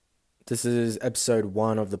This is episode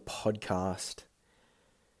 1 of the podcast.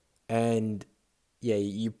 And yeah,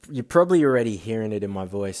 you're probably already hearing it in my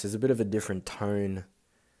voice. There's a bit of a different tone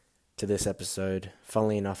to this episode.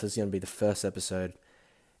 Funnily enough, this is going to be the first episode.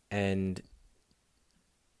 And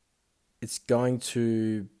it's going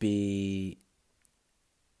to be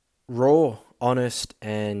raw, honest,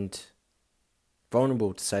 and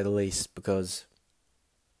vulnerable, to say the least, because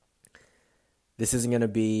this isn't going to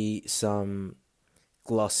be some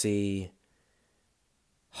glossy,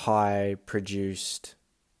 high-produced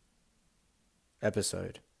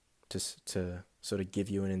episode to sort of give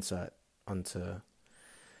you an insight onto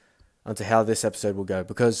how this episode will go.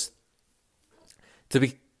 Because, to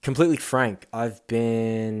be completely frank, I've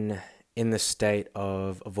been in the state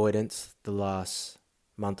of avoidance the last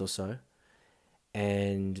month or so,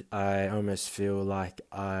 and I almost feel like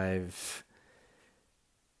I've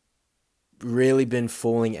really been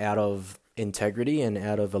falling out of integrity and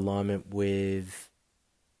out of alignment with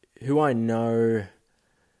who I know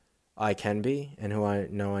I can be and who I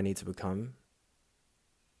know I need to become.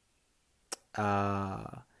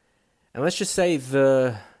 And let's just say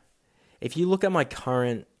if you look at my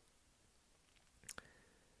current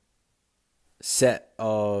set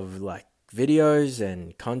of like videos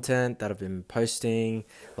and content that I've been posting,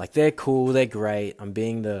 like they're cool, they're great. I'm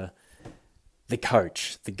being the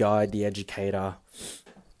coach, the guide, the educator,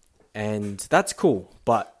 and that's cool.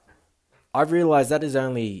 But I've realized that is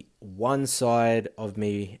only one side of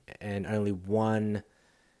me and only one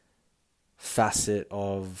facet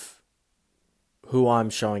of who I'm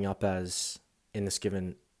showing up as in this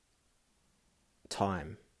given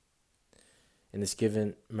time, in this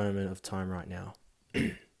given moment of time right now.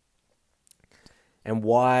 And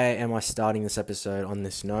why am I starting this episode on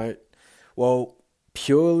this note? Well,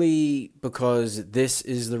 purely because this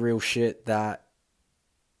is the real shit that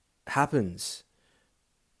happens.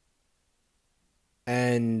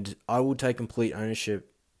 And I will take complete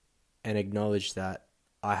ownership and acknowledge that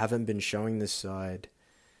I haven't been showing this side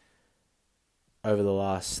over the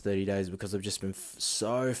last 30 days because I've just been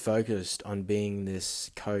so focused on being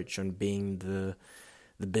this coach, on being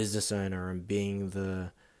the business owner, and being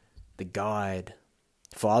the guide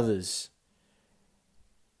for others.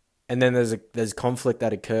 And then there's conflict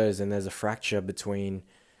that occurs, and there's a fracture between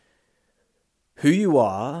who you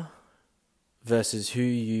are versus who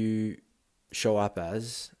you show up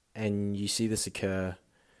as, and you see this occur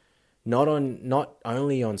not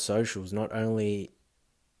only on socials, not only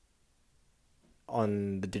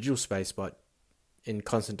on the digital space, but in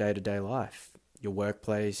constant day-to-day life, your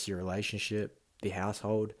workplace, your relationship, the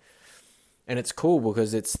household. And it's cool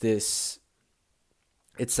because it's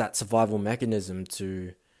that survival mechanism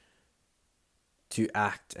to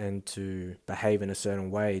act and to behave in a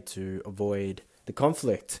certain way to avoid the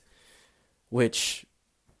conflict, which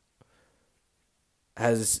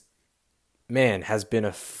has been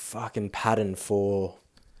a fucking pattern for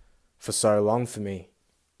so long for me.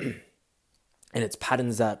 And it's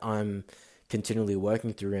patterns that I'm continually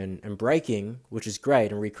working through and breaking, which is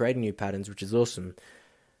great, and recreating new patterns, which is awesome.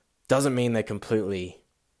 Doesn't mean they're completely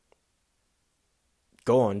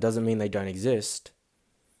gone, doesn't mean they don't exist.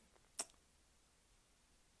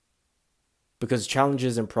 Because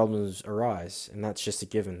challenges and problems arise, and that's just a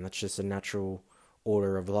given. That's just a natural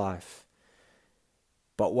order of life.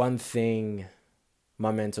 But one thing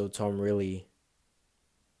my mentor Tom really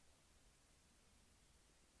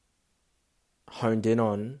honed in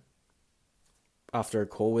on after a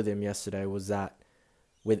call with him yesterday was that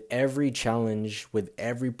with every challenge, with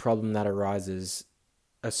every problem that arises,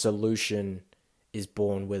 a solution is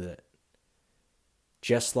born with it.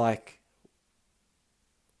 Just like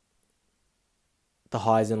the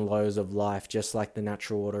highs and lows of life, just like the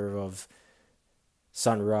natural order of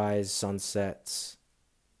sunrise, sunsets,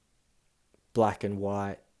 black and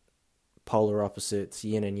white, polar opposites,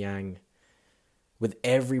 yin and yang. With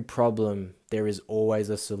every problem, there is always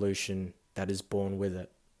a solution that is born with it.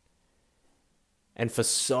 And for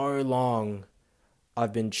so long,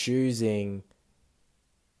 I've been choosing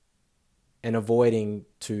and avoiding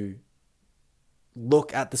to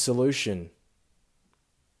look at the solution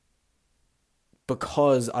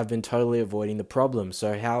because I've been totally avoiding the problem.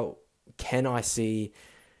 So how can I see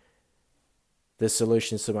the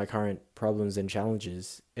solutions to my current problems and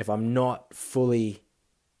challenges if I'm not fully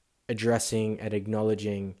addressing and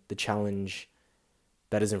acknowledging the challenge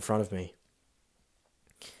that is in front of me?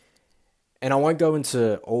 And I won't go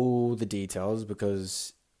into all the details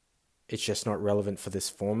because it's just not relevant for this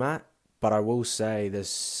format, but I will say there's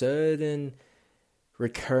certain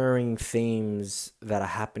recurring themes that are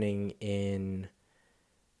happening in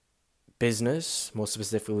business, more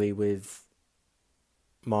specifically with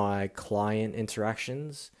my client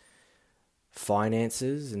interactions,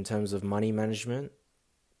 finances in terms of money management,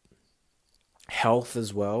 health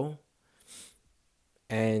as well.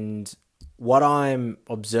 And what I'm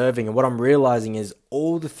observing and what I'm realizing is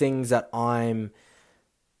all the things that I'm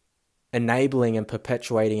enabling and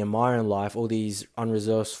perpetuating in my own life, all these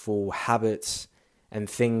unresourceful habits and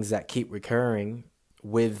things that keep recurring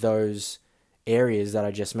with those areas that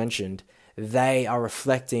I just mentioned, they are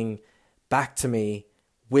reflecting back to me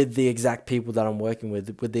with the exact people that I'm working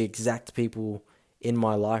with the exact people in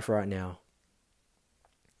my life right now.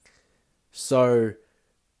 So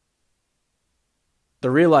the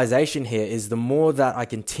realization here is the more that I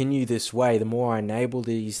continue this way, the more I enable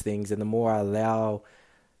these things and the more I allow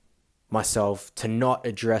myself to not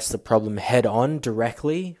address the problem head on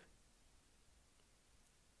directly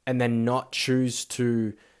and then not choose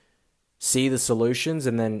to see the solutions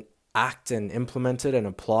and then act and implement it and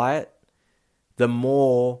apply it, the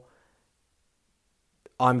more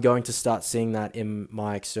I'm going to start seeing that in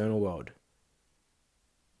my external world.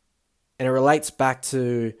 And it relates back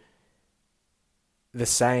to the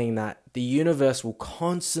saying that the universe will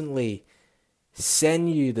constantly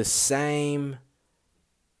send you the same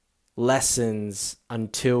lessons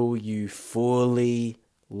until you fully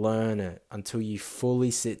learn it, until you fully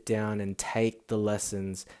sit down and take the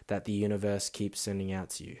lessons that the universe keeps sending out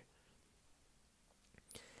to you.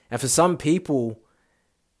 And for some people,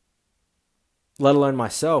 let alone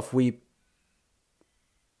myself, we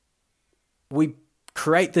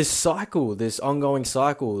create this cycle, this ongoing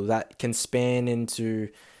cycle that can span into,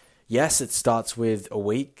 yes, it starts with a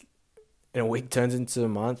week, and a week turns into a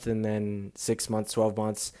month, and then 6 months, 12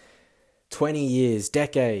 months, 20 years,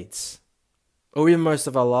 decades, or even most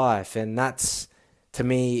of our life. And that's, to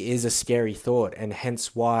me, is a scary thought, and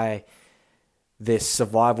hence why this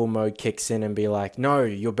survival mode kicks in and be like, no,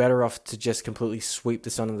 you're better off to just completely sweep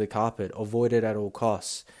this under the carpet, avoid it at all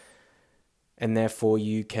costs, and therefore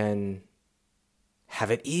you can have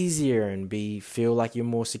it easier and feel like you're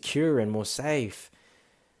more secure and more safe.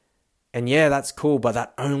 And yeah, that's cool, but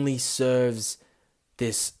that only serves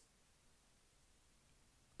this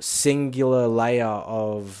singular layer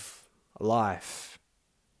of life.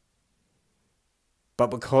 But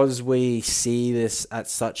because we see this at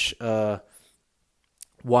such a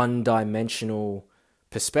one-dimensional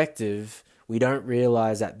perspective, we don't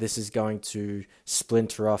realize that this is going to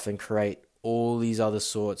splinter off and create all these other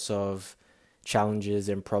sorts of challenges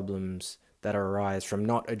and problems that arise from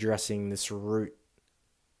not addressing this root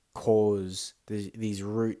cause, these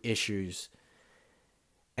root issues.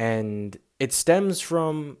 And it stems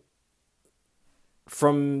from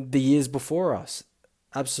the years before us.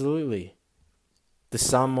 Absolutely. The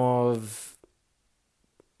sum of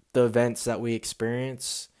the events that we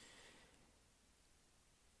experience,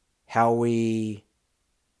 how we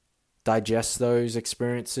digest those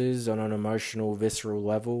experiences on an emotional, visceral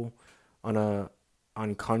level, on a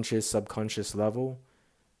unconscious, subconscious level.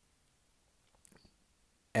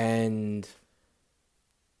 And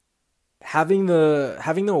having the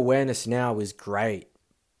awareness now is great,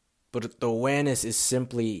 but the awareness is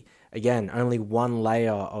simply, again, only one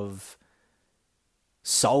layer of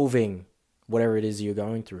solving whatever it is you're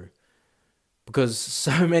going through. Because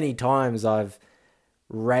so many times I've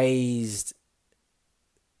raised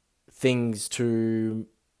things to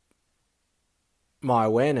my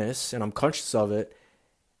awareness and I'm conscious of it,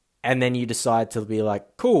 and then you decide to be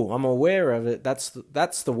like, cool, I'm aware of it, that's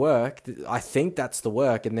the work, I think that's the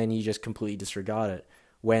work, and then you just completely disregard it,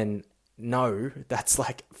 when no, that's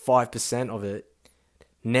like 5% of it.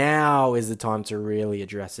 Now is the time to really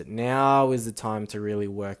address it. Now is the time to really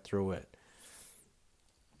work through it.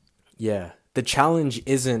 Yeah, the challenge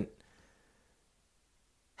isn't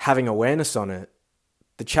having awareness on it.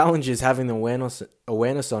 The challenge is having the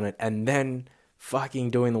awareness on it and then fucking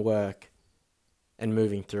doing the work and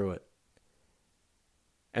moving through it.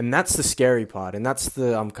 And that's the scary part, and that's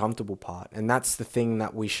the uncomfortable part, and that's the thing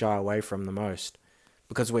that we shy away from the most,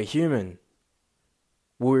 because we're human.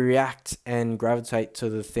 We react and gravitate to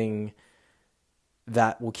the thing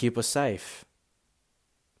that will keep us safe.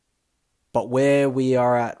 But where we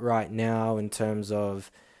are at right now in terms of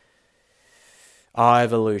our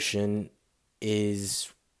evolution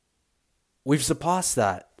is we've surpassed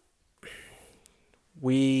that.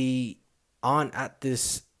 We aren't at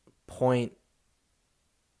this point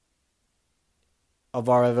of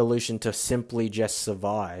our evolution to simply just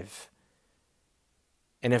survive.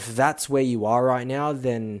 And if that's where you are right now,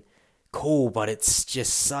 then cool, but it's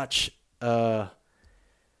just such a...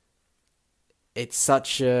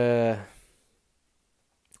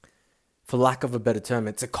 for lack of a better term,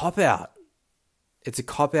 it's a cop-out. It's a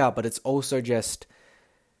cop-out, but it's also just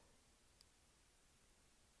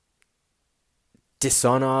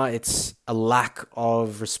dishonor. It's a lack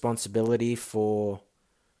of responsibility for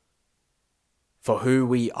who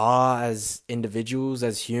we are as individuals,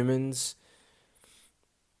 as humans.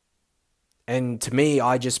 And to me,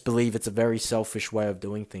 I just believe it's a very selfish way of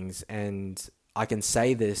doing things. And I can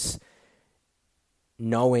say this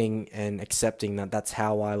knowing and accepting that that's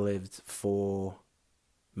how I lived for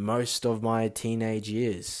most of my teenage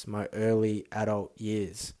years, my early adult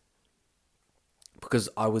years. Because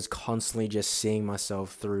I was constantly just seeing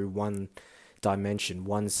myself through one dimension,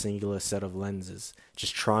 one singular set of lenses,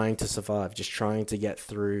 just trying to survive, just trying to get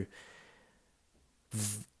through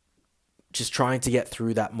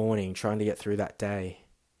that morning, trying to get through that day.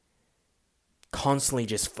 Constantly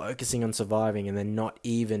just focusing on surviving and then not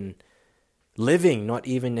even living, not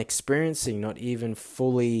even experiencing, not even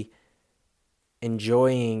fully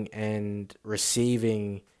enjoying and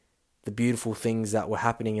receiving the beautiful things that were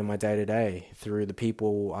happening in my day-to-day through the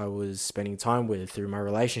people I was spending time with, through my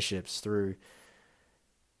relationships, through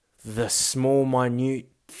the small, minute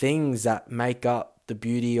things that make up the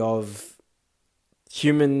beauty of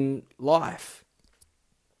human life.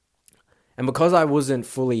 And because I wasn't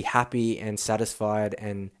fully happy and satisfied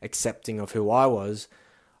and accepting of who I was,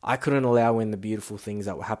 I couldn't allow in the beautiful things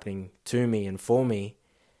that were happening to me and for me.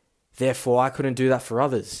 Therefore, I couldn't do that for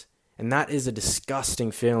others. And that is a disgusting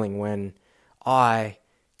feeling when I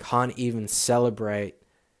can't even celebrate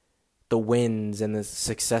the wins and the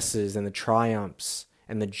successes and the triumphs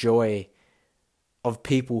and the joy of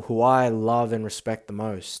people who I love and respect the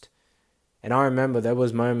most. And I remember there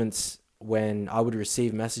was moments when I would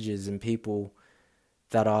receive messages and people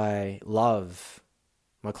that I love,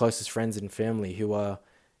 my closest friends and family, who are,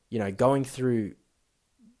 going through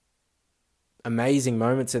amazing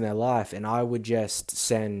moments in their life, and I would just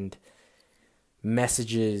send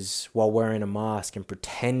messages while wearing a mask and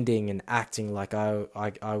pretending and acting like I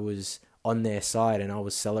was on their side and I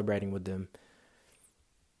was celebrating with them.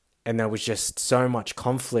 And there was just so much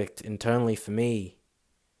conflict internally for me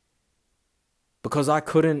because I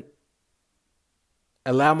couldn't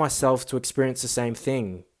allow myself to experience the same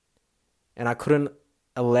thing, and I couldn't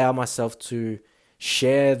allow myself to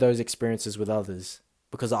share those experiences with others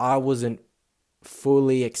because I wasn't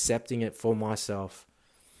fully accepting it for myself.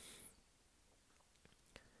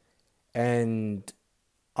 And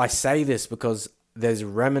I say this because there's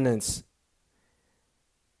remnants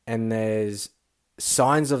and there's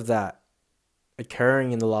signs of that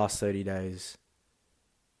occurring in the last 30 days.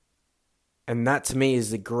 And that to me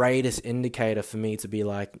is the greatest indicator for me to be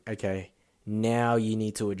like, okay, now you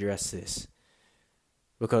need to address this.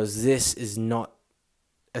 Because this is not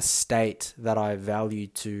a state that I value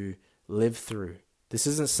to live through. This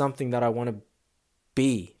isn't something that I want to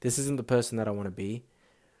be. This isn't the person that I want to be.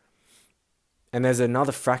 And there's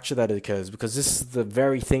another fracture that occurs because this is the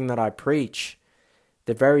very thing that I preach,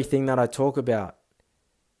 the very thing that I talk about.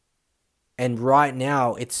 And right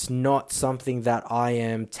now, it's not something that I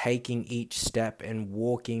am taking each step and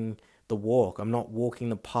walking the walk. I'm not walking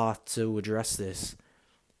the path to address this.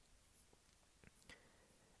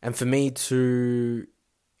 And for me to,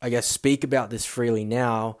 speak about this freely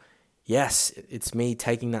now, yes, it's me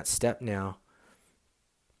taking that step now.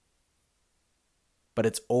 But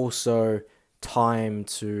it's also time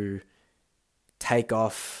to take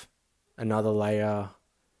off another layer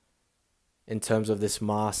in terms of this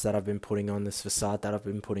mask that I've been putting on, this facade that I've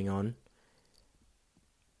been putting on.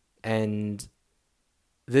 And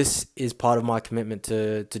this is part of my commitment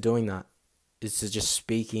to doing that, is to just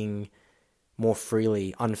speaking more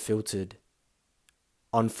freely, unfiltered,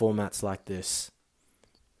 on formats like this.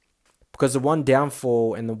 Because the one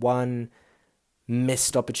downfall and the one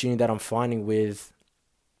missed opportunity that I'm finding with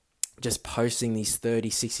just posting these 30,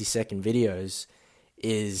 60-second videos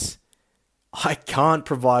is I can't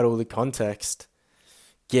provide all the context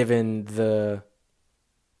given the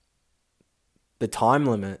time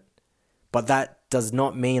limit. But that does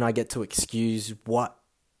not mean I get to excuse what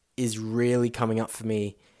is really coming up for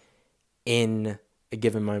me in a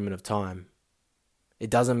given moment of time. It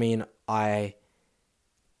doesn't mean I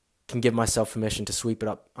can give myself permission to sweep it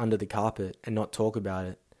up under the carpet and not talk about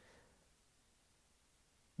it.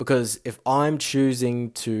 Because if I'm choosing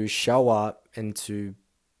to show up and to,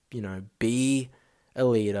 be a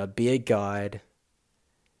leader, be a guide,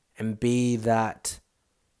 and be that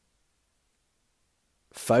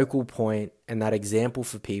focal point and that example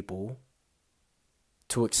for people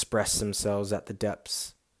to express themselves at the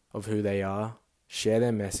depths of who they are, share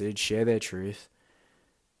their message, share their truth,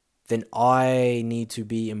 then I need to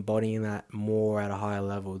be embodying that more at a higher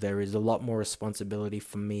level. There is a lot more responsibility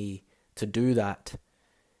for me to do that.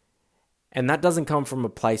 And that doesn't come from a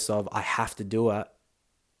place of I have to do it.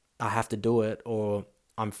 I have to do it or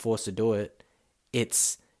I'm forced to do it.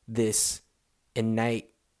 It's this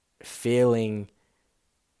innate feeling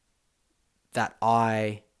that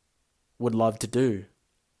I would love to do,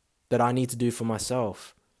 that I need to do for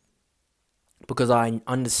myself, because I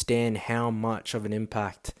understand how much of an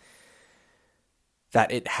impact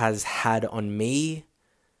that it has had on me,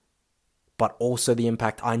 but also the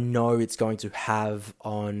impact I know it's going to have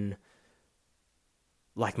on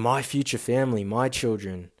like my future family, my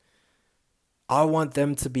children. I want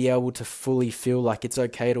them to be able to fully feel like it's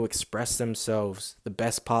okay to express themselves, the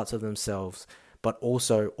best parts of themselves, but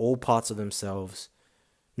also all parts of themselves,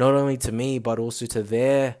 not only to me, but also to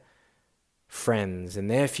their friends and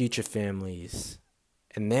their future families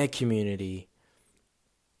and their community.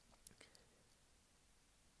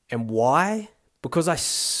 And why? Because I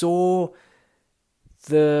saw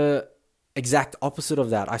the exact opposite of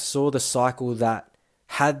that. I saw the cycle that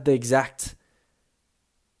had the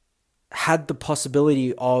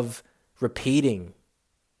possibility of repeating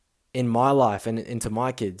in my life and into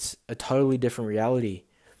my kids, a totally different reality.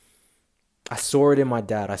 I saw it in my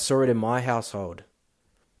dad. I saw it in my household.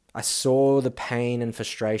 I saw the pain and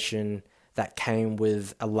frustration that came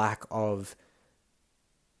with a lack of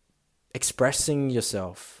expressing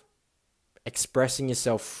yourself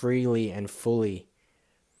freely and fully,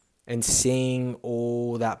 and seeing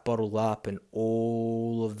all that bottled up and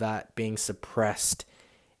all of that being suppressed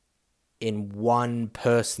in one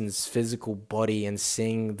person's physical body, and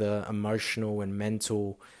seeing the emotional and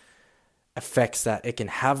mental effects that it can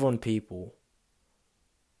have on people.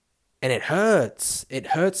 And it hurts. It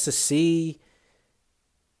hurts to see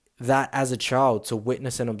that as a child, to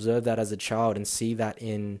witness and observe that as a child, and see that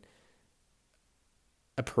in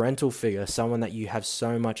a parental figure, someone that you have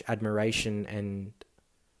so much admiration and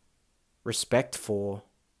respect for.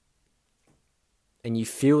 And you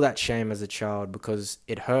feel that shame as a child because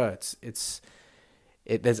it hurts.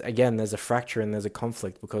 There's a fracture and there's a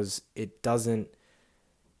conflict because it doesn't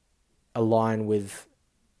align with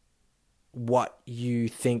what you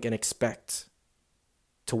think and expect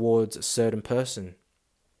towards a certain person.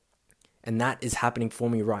 And that is happening for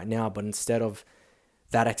me right now, but instead of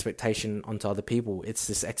that expectation onto other people, it's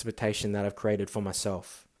this expectation that I've created for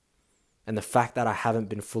myself. And the fact that I haven't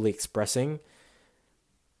been fully expressing,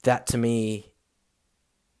 that to me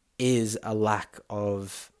is a lack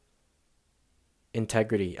of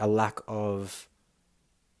integrity, a lack of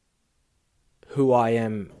who I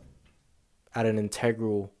am at an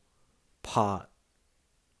integral part.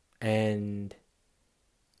 And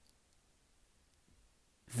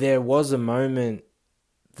there was a moment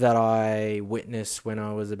that I witnessed when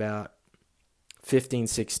I was about 15,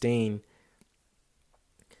 16,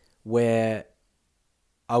 where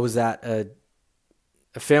I was at a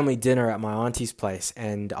family dinner at my auntie's place,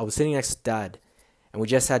 and I was sitting next to Dad, and we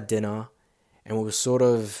just had dinner, and we were sort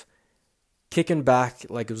of kicking back,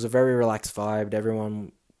 like it was a very relaxed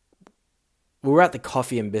vibe. We were at the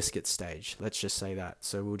coffee and biscuit stage, let's just say that.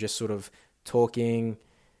 So we were just sort of talking,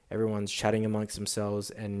 everyone's chatting amongst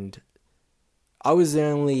themselves, and I was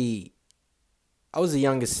the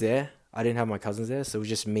youngest there. I didn't have my cousins there, so it was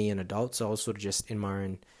just me and adults. So I was sort of just in my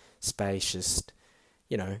own space, just,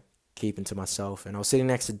 keeping to myself. And I was sitting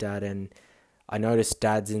next to Dad, and I noticed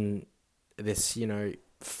Dad's in this,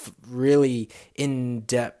 really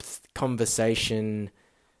in-depth conversation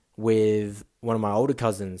with one of my older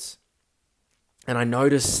cousins. And I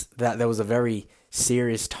noticed that there was a very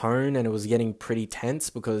serious tone, and it was getting pretty tense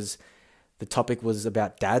because the topic was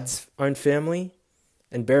about Dad's own family.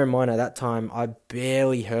 And bear in mind, at that time, I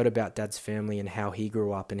barely heard about Dad's family and how he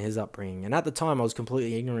grew up and his upbringing. And at the time, I was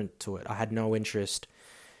completely ignorant to it. I had no interest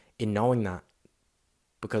in knowing that.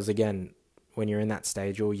 Because again, when you're in that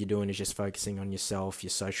stage, all you're doing is just focusing on yourself, your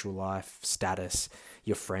social life, status,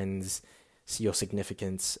 your friends, your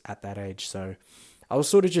significance at that age. So I was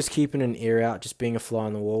sort of just keeping an ear out, just being a fly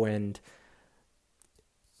on the wall. And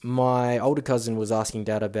my older cousin was asking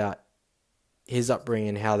Dad about his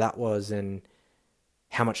upbringing, how that was, and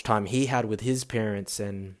how much time he had with his parents,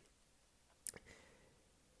 and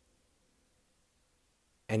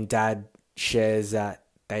Dad shares that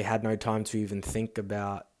they had no time to even think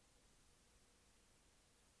about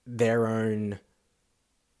their own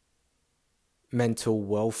mental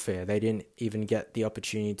welfare. They didn't even get the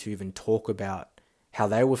opportunity to even talk about how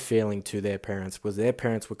they were feeling to their parents, because their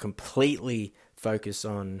parents were completely focused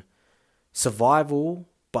on survival,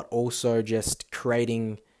 but also just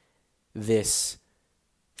creating this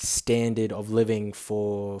standard of living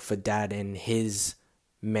for Dad and his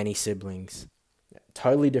many siblings.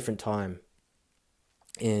 Totally different time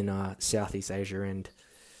in Southeast Asia. And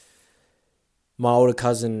my older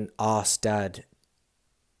cousin asked Dad,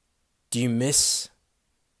 Do you miss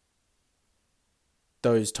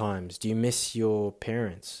those times? Do you miss your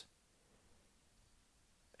parents?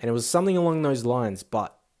 And it was something along those lines,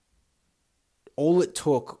 but all it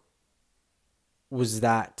took was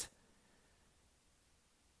that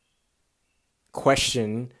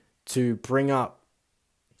question to bring up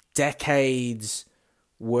decades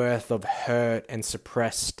worth of hurt and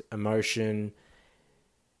suppressed emotion,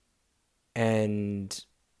 and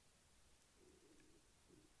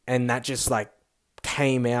that just like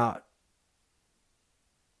came out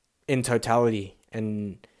in totality.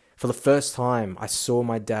 And for the first time, I saw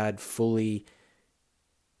my dad fully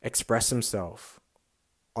express himself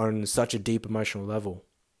on such a deep emotional level.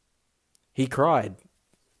 He cried.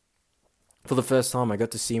 For the first time, I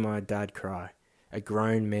got to see my dad cry. A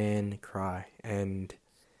grown man cry. And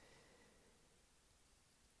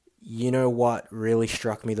you know what really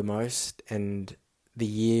struck me the most? And the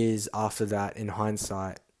years after that, in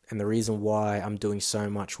hindsight, and the reason why I'm doing so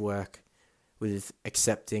much work with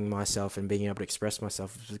accepting myself and being able to express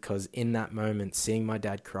myself is because in that moment, seeing my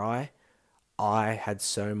dad cry, I had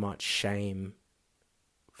so much shame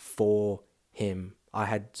for him. I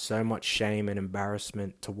had so much shame and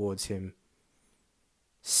embarrassment towards him.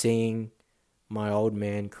 Seeing my old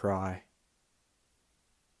man cry.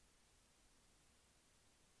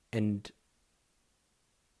 And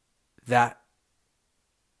that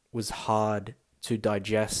was hard to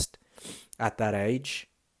digest at that age.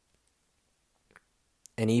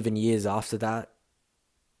 And even years after that,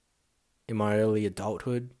 in my early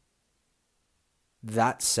adulthood,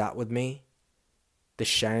 that sat with me. The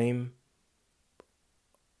shame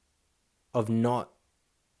of not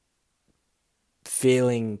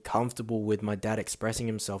feeling comfortable with my dad expressing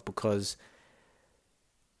himself because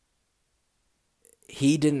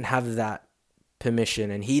he didn't have that permission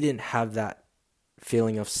and he didn't have that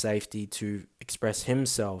feeling of safety to express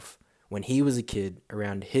himself when he was a kid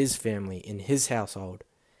around his family, in his household.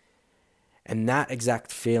 And that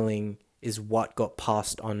exact feeling is what got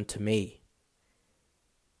passed on to me.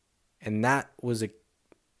 And that was a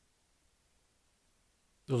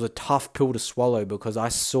tough pill to swallow because I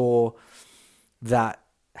saw that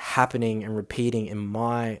happening and repeating in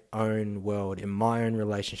my own world, in my own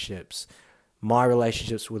relationships, my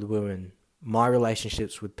relationships with women, my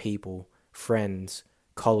relationships with people, friends,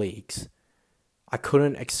 colleagues. I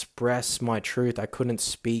couldn't express my truth. I couldn't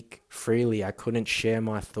speak freely. I couldn't share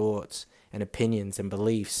my thoughts and opinions and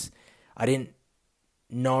beliefs. I didn't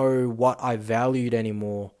know what I valued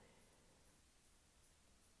anymore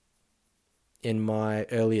in my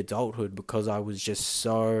early adulthood because I was just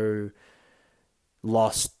so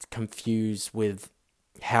lost, confused with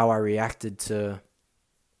how I reacted to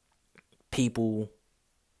people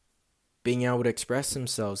being able to express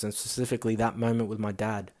themselves, and specifically that moment with my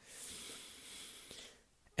dad.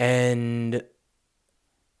 And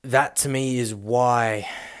that to me is why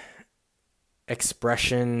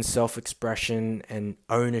expression, self-expression, and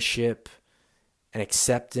ownership and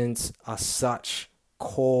acceptance are such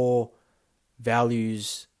core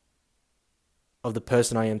values of the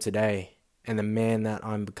person I am today and the man that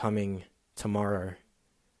I'm becoming tomorrow.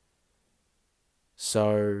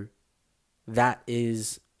 So that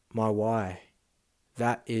is my why.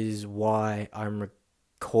 That is why I'm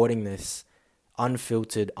recording this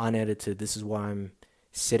unfiltered, unedited. This is why I'm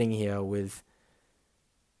sitting here with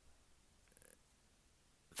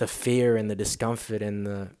the fear and the discomfort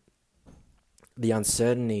and the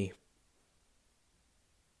uncertainty.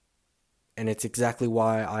 And it's exactly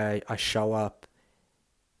why I show up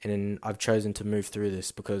and I've chosen to move through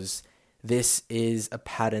this, because this is a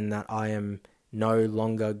pattern that I am no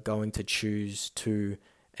longer going to choose to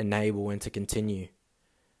enable and to continue.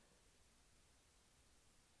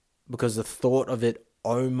 Because the thought of it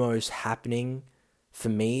almost happening for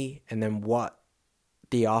me, and then what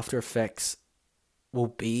the after effects will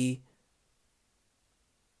be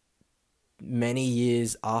many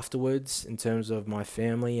years afterwards in terms of my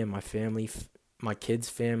family and my kids'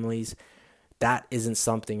 families, that isn't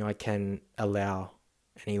something I can allow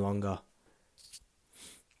any longer.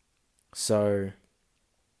 So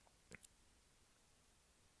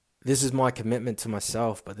this is my commitment to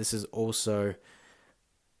myself, but this is also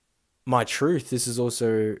my truth. This is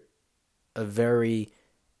also a very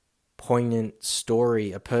poignant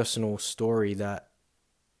story, a personal story that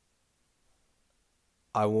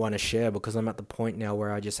I want to share, because I'm at the point now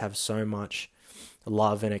where I just have so much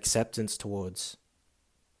love and acceptance towards.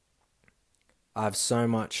 I have so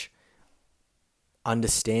much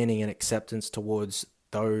understanding and acceptance towards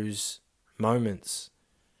those moments.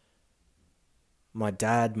 My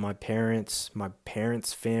dad, my parents'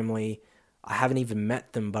 family, I haven't even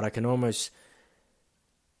met them, but I can almost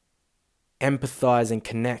empathize and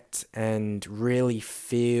connect and really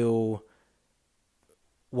feel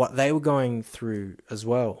what they were going through as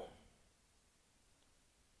well.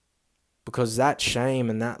 Because that shame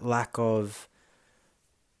and that lack of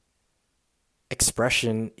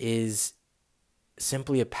expression is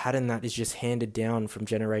simply a pattern that is just handed down from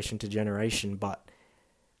generation to generation. But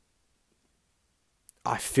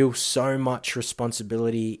I feel so much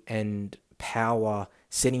responsibility and power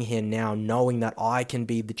sitting here now, knowing that I can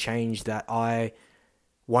be the change that I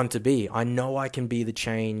want to be. I know I can be the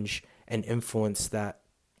change and influence that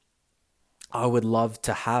I would love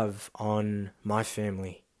to have on my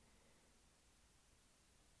family.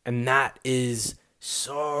 And that is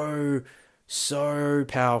so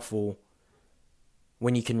powerful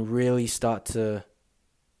when you can really start to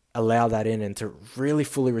allow that in and to really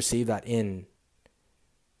fully receive that in.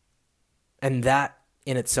 And that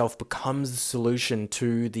in itself becomes the solution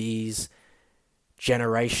to these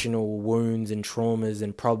generational wounds and traumas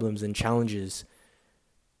and problems and challenges.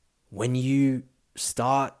 When you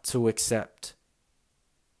start to accept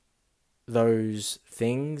those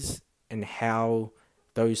things and how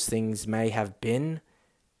those things may have been,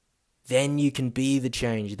 then you can be the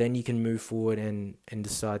change. Then you can move forward and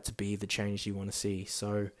decide to be the change you want to see.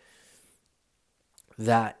 So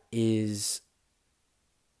that is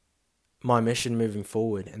my mission moving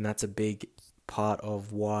forward, and that's a big part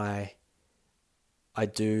of why I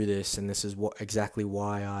do this, and this is exactly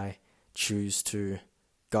why I choose to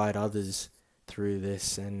guide others through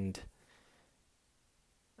this. And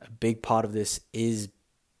a big part of this is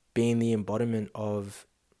being the embodiment of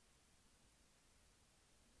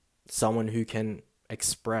someone who can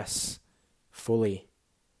express fully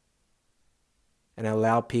and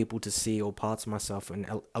allow people to see all parts of myself and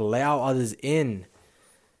allow others in.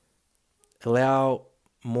 Allow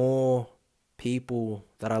more people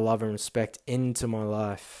that I love and respect into my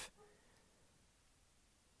life,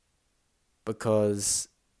 because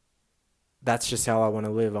that's just how I want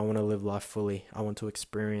to live. I want to live life fully. I want to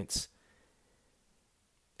experience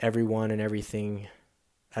everyone and everything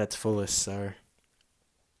at its fullest. So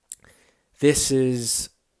this is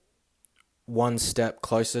one step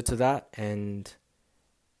closer to that, and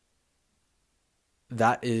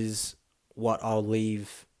that is what I'll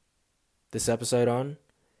leave this episode on.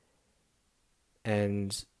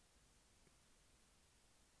 And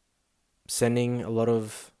sending a lot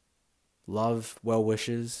of love, well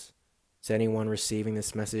wishes to anyone receiving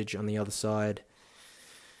this message on the other side.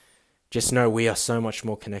 Just know we are so much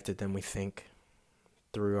more connected than we think,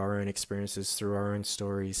 through our own experiences, through our own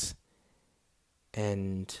stories.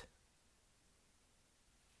 And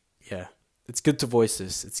yeah, it's good to voice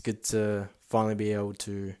this. It's good to finally be able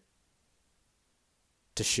to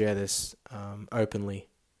share this openly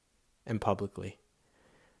and publicly.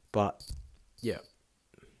 But yeah,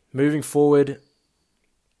 moving forward,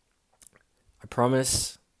 I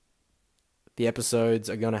promise the episodes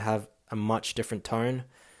are going to have a much different tone.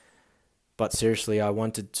 But seriously, I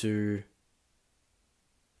wanted to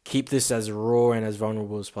keep this as raw and as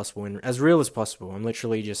vulnerable as possible and as real as possible. I'm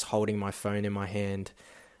literally just holding my phone in my hand,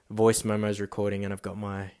 voice memos recording, and I've got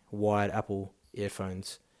my wired Apple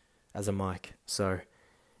earphones as a mic. So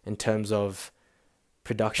in terms of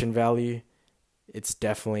production value, it's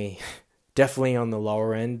definitely on the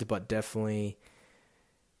lower end, but definitely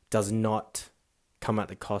does not come at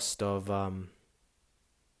the cost of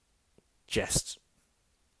just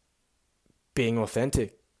being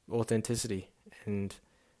authenticity, and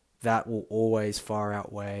that will always far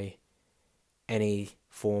outweigh any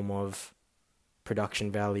form of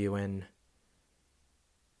production value and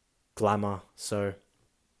glamour. So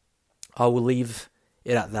I will leave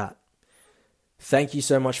it at that. Thank you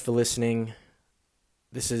so much for listening.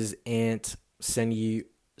 This is Ant, sending you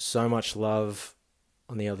so much love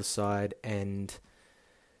on the other side, and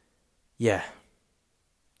yeah,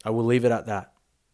 I will leave it at that.